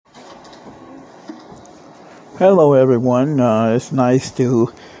Hello, everyone. It's nice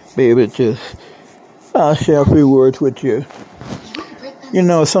to be able to share a few words with you. You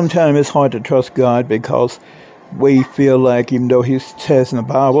know, sometimes it's hard to trust God because we feel like even though He says in the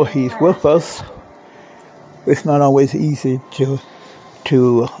Bible He's with us, it's not always easy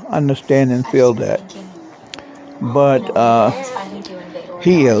to understand and feel that. But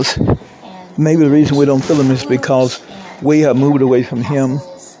He is. Maybe the reason we don't feel Him is because we have moved away from Him.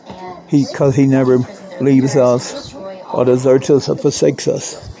 Because He never leaves us or deserts us or forsakes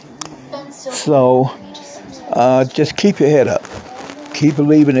us. So just keep your head up. Keep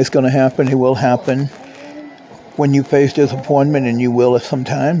believing it's going to happen. It will happen. When you face disappointment, and you will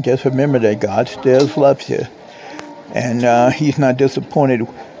sometime, just remember that God still loves you. And He's not disappointed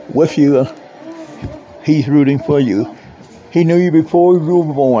with you. He's rooting for you. He knew you before you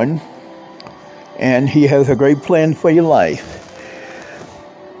were born. And He has a great plan for your life.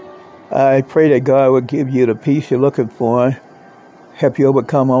 I pray that God will give you the peace you're looking for, help you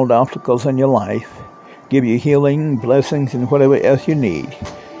overcome all the obstacles in your life, give you healing, blessings, and whatever else you need.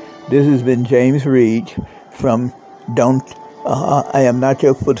 This has been James Reed from I Am Not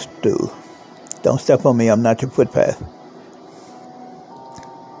Your Footstool. Don't step on me, I'm not your footpath.